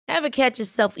Ever catch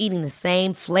yourself eating the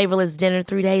same flavorless dinner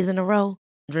 3 days in a row?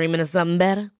 Dreaming of something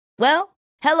better? Well,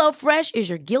 HelloFresh is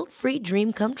your guilt-free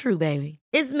dream come true, baby.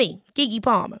 It's me, Keke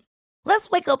Palmer. Let's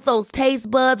wake up those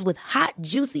taste buds with hot,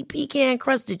 juicy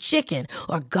pecan-crusted chicken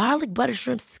or garlic butter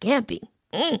shrimp scampi.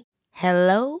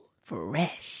 Hello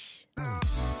Fresh.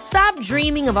 Stop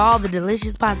dreaming of all the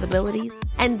delicious possibilities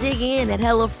and dig in at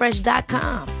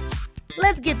HelloFresh.com.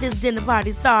 Let's get this dinner party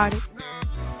started.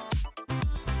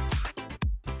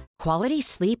 Quality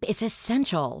sleep is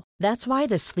essential. That's why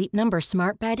the Sleep Number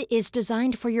Smart Bed is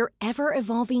designed for your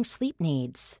ever-evolving sleep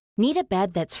needs. Need a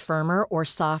bed that's firmer or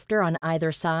softer on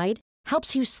either side?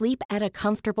 Helps you sleep at a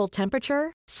comfortable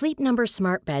temperature? Sleep Number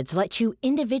Smart Beds let you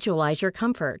individualize your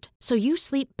comfort, so you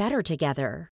sleep better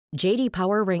together. J.D.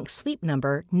 Power ranks Sleep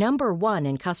Number number 1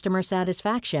 in customer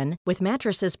satisfaction with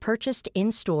mattresses purchased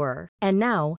in-store. And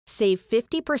now, save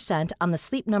 50% on the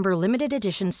Sleep Number Limited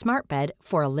Edition Smart Bed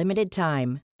for a limited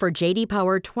time. For J.D.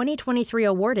 Power 2023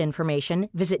 award information,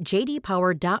 visit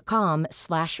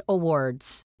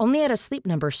jdpower.com/awards. Only at a Sleep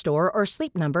Number store or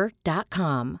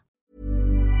sleepnumber.com.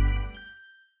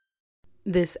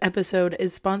 This episode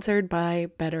is sponsored by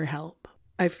BetterHelp.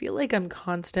 I feel like I'm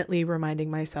constantly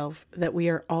reminding myself that we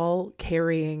are all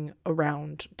carrying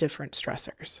around different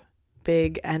stressors,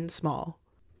 big and small.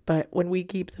 But when we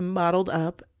keep them bottled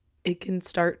up, it can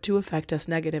start to affect us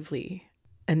negatively.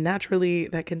 And naturally,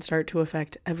 that can start to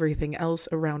affect everything else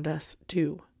around us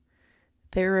too.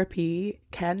 Therapy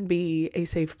can be a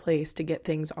safe place to get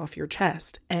things off your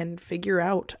chest and figure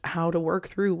out how to work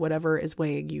through whatever is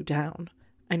weighing you down.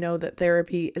 I know that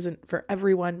therapy isn't for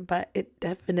everyone, but it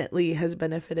definitely has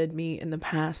benefited me in the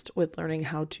past with learning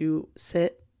how to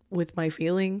sit with my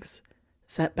feelings,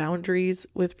 set boundaries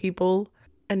with people,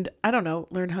 and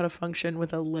learn how to function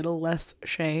with a little less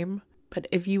shame. But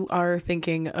if you are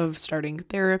thinking of starting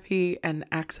therapy and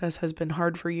access has been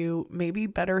hard for you, maybe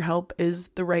BetterHelp is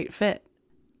the right fit.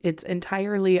 It's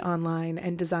entirely online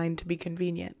and designed to be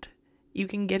convenient. You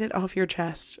can get it off your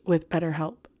chest with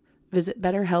BetterHelp. Visit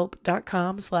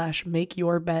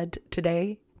BetterHelp.com/makeyourbed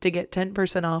today to get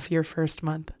 10% off your first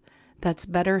month. That's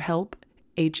BetterHelp,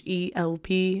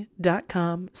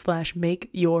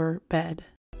 HELP.com/makeyourbed.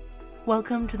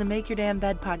 Welcome to the Make Your Damn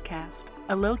Bed podcast,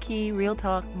 a low-key,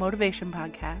 real-talk motivation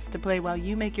podcast to play while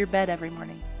you make your bed every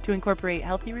morning to incorporate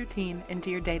healthy routine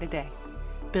into your day-to-day,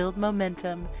 build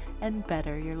momentum, and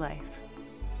better your life.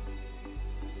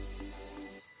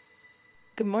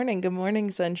 Good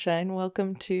morning, sunshine.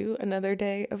 Welcome to another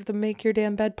day of the Make Your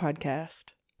Damn Bed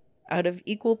podcast. Out of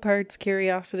equal parts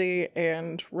curiosity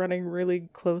and running really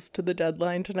close to the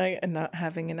deadline tonight and not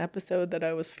having an episode that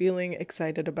I was feeling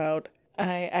excited about,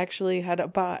 I actually had a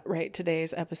bot write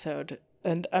today's episode.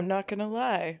 And I'm not gonna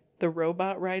lie, the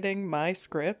robot writing my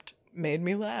script made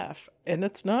me laugh. And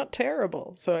it's not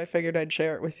terrible, so I figured I'd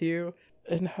share it with you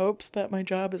in hopes that my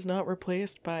job is not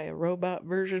replaced by a robot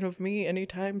version of me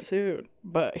anytime soon.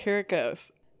 But here it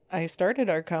goes. I started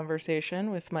our conversation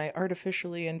with my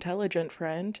artificially intelligent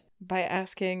friend by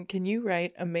asking, can you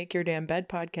write a Make Your Damn Bed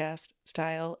podcast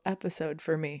style episode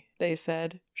for me? They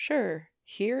said, sure,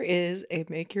 here is a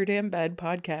Make Your Damn Bed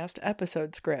podcast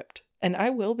episode script. And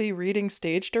I will be reading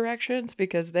stage directions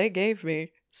because they gave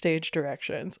me stage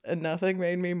directions, and nothing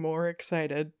made me more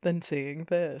excited than seeing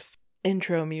this.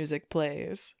 Intro music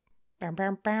plays.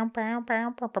 Alright,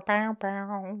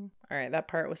 that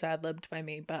part was ad-libbed by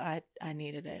me, but I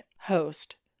needed it.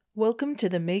 Host. Welcome to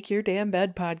the Make Your Damn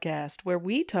Bed podcast, where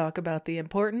we talk about the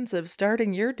importance of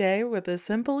starting your day with a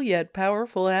simple yet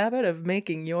powerful habit of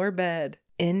making your bed.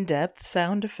 In-depth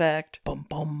sound effect. Bum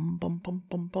bum bum bum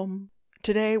bum bum.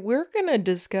 Today, we're going to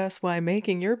discuss why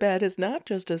making your bed is not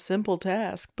just a simple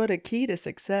task, but a key to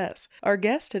success. Our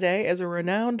guest today is a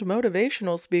renowned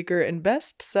motivational speaker and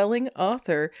best-selling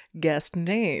author, Guest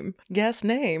Name. Guest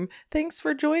Name, thanks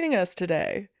for joining us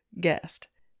today. Guest,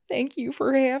 thank you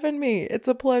for having me. It's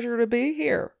a pleasure to be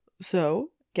here.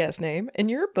 So, Guest Name, in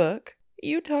your book,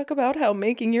 you talk about how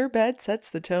making your bed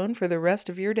sets the tone for the rest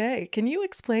of your day. Can you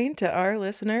explain to our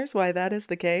listeners why that is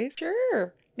the case?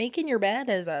 Sure. Making your bed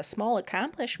is a small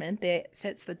accomplishment that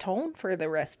sets the tone for the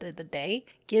rest of the day,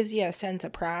 gives you a sense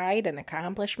of pride and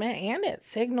accomplishment, and it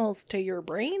signals to your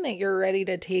brain that you're ready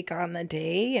to take on the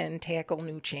day and tackle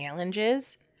new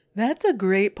challenges. That's a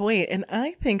great point, and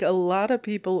I think a lot of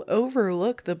people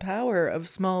overlook the power of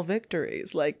small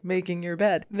victories, like making your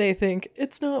bed. They think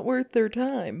it's not worth their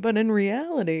time, but in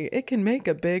reality, it can make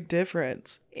a big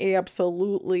difference.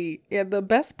 Absolutely. And the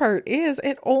best part is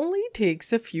it only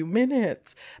takes a few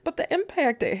minutes, but the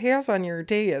impact it has on your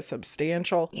day is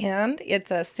substantial. And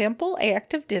it's a simple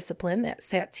act of discipline that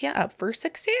sets you up for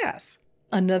success.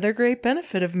 Another great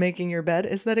benefit of making your bed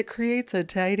is that it creates a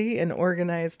tidy and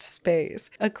organized space.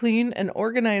 A clean and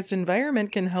organized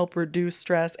environment can help reduce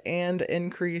stress and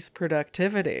increase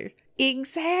productivity.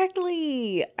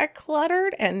 Exactly. A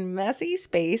cluttered and messy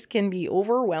space can be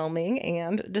overwhelming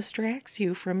and distracts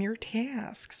you from your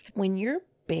tasks. When your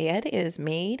bed is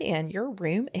made and your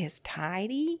room is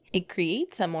tidy, it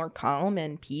creates a more calm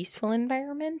and peaceful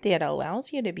environment that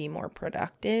allows you to be more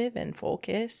productive and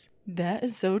focus. That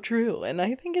is so true, and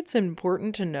I think it's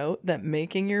important to note that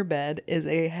making your bed is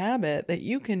a habit that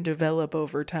you can develop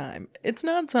over time. It's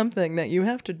not something that you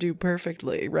have to do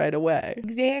perfectly right away.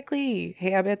 Exactly.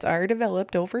 Habits are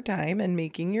developed over time, and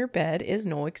making your bed is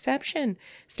no exception.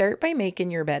 Start by making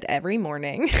your bed every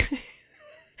morning.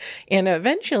 And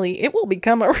eventually it will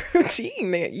become a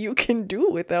routine that you can do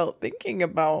without thinking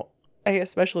about. I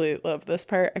especially love this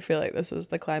part. I feel like this is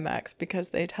the climax because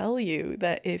they tell you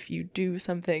that if you do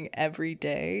something every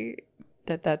day,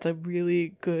 that's a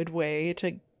really good way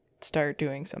to start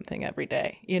doing something every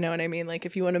day. You know what I mean? Like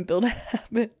if you want to build a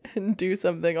habit and do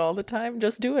something all the time,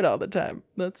 just do it all the time.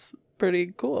 That's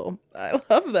pretty cool. I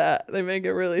love that. They make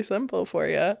it really simple for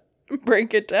you.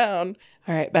 Break it down.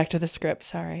 All right, back to the script.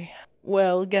 Sorry.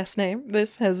 Well, guest name,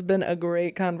 this has been a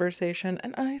great conversation,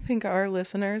 and I think our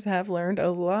listeners have learned a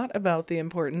lot about the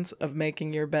importance of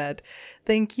making your bed.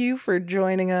 Thank you for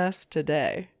joining us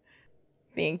today.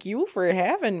 Thank you for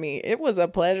having me. It was a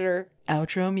pleasure.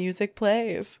 Outro music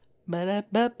plays.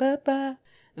 Ba-da-ba-ba-ba.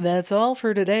 That's all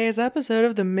for today's episode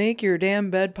of the Make Your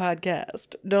Damn Bed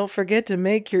podcast. Don't forget to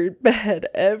make your bed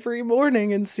every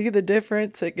morning and see the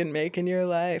difference it can make in your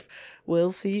life.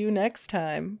 We'll see you next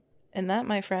time. And that,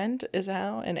 my friend, is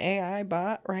how an AI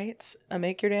bot writes a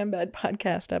Make Your Damn Bed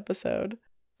podcast episode.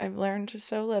 I've learned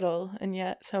so little and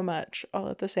yet so much all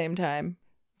at the same time.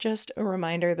 Just a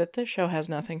reminder that this show has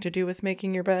nothing to do with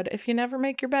making your bed. If you never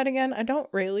make your bed again, I don't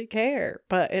really care.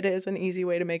 But it is an easy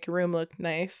way to make your room look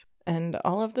nice. And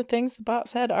all of the things the bot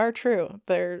said are true.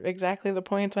 They're exactly the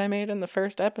points I made in the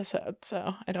first episode.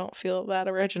 So I don't feel that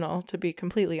original, to be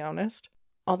completely honest.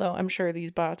 Although I'm sure these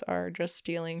bots are just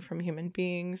stealing from human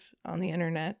beings on the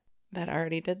internet that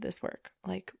already did this work,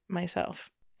 like myself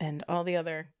and all the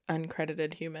other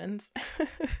uncredited humans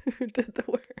who did the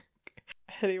work.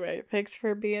 Anyway, thanks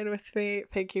for being with me.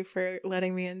 Thank you for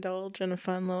letting me indulge in a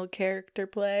fun little character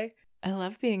play. I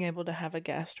love being able to have a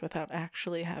guest without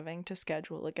actually having to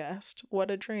schedule a guest.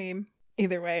 What a dream.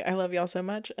 Either way, I love y'all so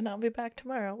much, and I'll be back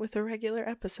tomorrow with a regular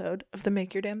episode of the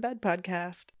Make Your Damn Bed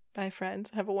podcast. Bye,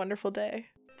 friends. Have a wonderful day.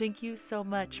 Thank you so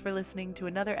much for listening to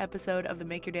another episode of the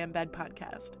Make Your Damn Bed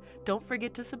podcast. Don't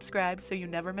forget to subscribe so you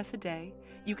never miss a day.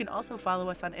 You can also follow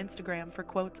us on Instagram for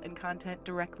quotes and content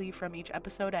directly from each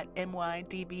episode at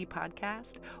MYDB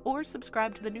Podcast, or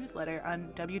subscribe to the newsletter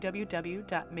on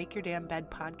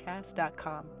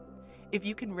www.makeyourdamnbedpodcast.com. If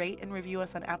you can rate and review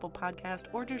us on Apple Podcast,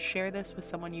 or just share this with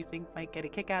someone you think might get a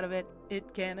kick out of it,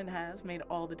 it can and has made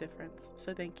all the difference.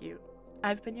 So thank you.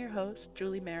 I've been your host,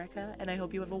 Julie Merica, and I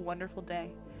hope you have a wonderful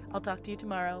day. I'll talk to you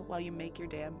tomorrow while you make your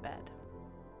damn bed.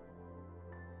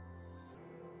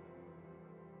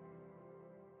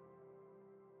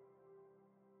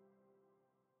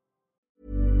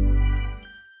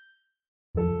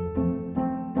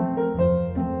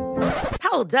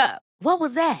 Hold up. What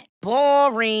was that?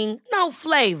 Boring. No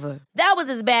flavor. That was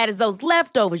as bad as those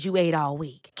leftovers you ate all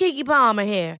week. Keke Palmer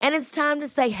here, and it's time to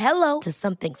say hello to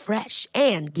something fresh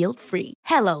and guilt-free.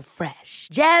 Hello Fresh.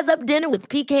 Jazz up dinner with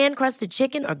pecan-crusted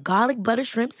chicken or garlic butter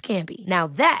shrimp scampi. Now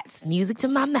that's music to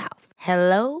my mouth.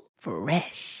 Hello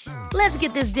Fresh. Let's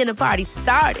get this dinner party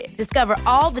started. Discover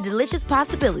all the delicious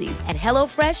possibilities at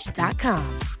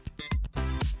HelloFresh.com.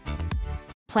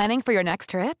 Planning for your next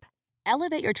trip?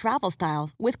 Elevate your travel style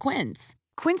with Quince.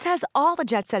 Quince has all the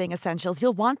jet-setting essentials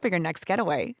you'll want for your next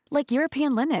getaway, like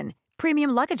European linen, premium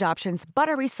luggage options,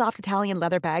 buttery soft Italian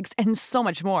leather bags, and so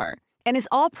much more. And is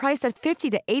all priced at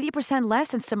 50 to 80% less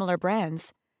than similar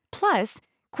brands. Plus,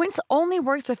 Quince only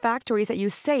works with factories that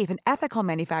use safe and ethical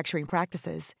manufacturing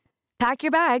practices. Pack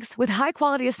your bags with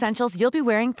high-quality essentials you'll be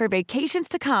wearing for vacations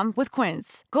to come with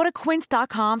Quince. Go to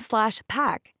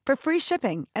quince.com/pack for free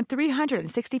shipping and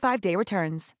 365-day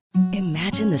returns.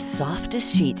 Imagine the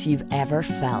softest sheets you've ever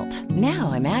felt.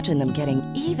 Now imagine them getting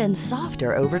even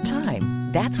softer over time.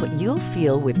 That's what you'll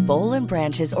feel with Boll &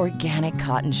 Branch's organic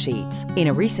cotton sheets. In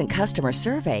a recent customer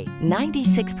survey,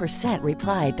 96%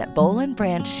 replied that Boll &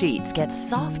 Branch sheets get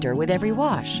softer with every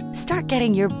wash. Start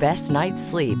getting your best night's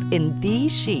sleep in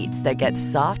these sheets that get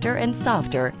softer and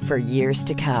softer for years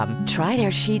to come. Try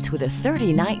their sheets with a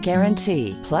 30-night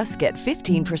guarantee. Plus, get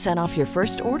 15% 15% off your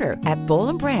first order at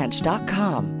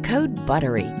bowlandbranch.com. Code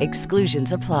BUTTERY.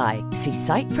 Exclusions apply. See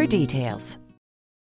site for details.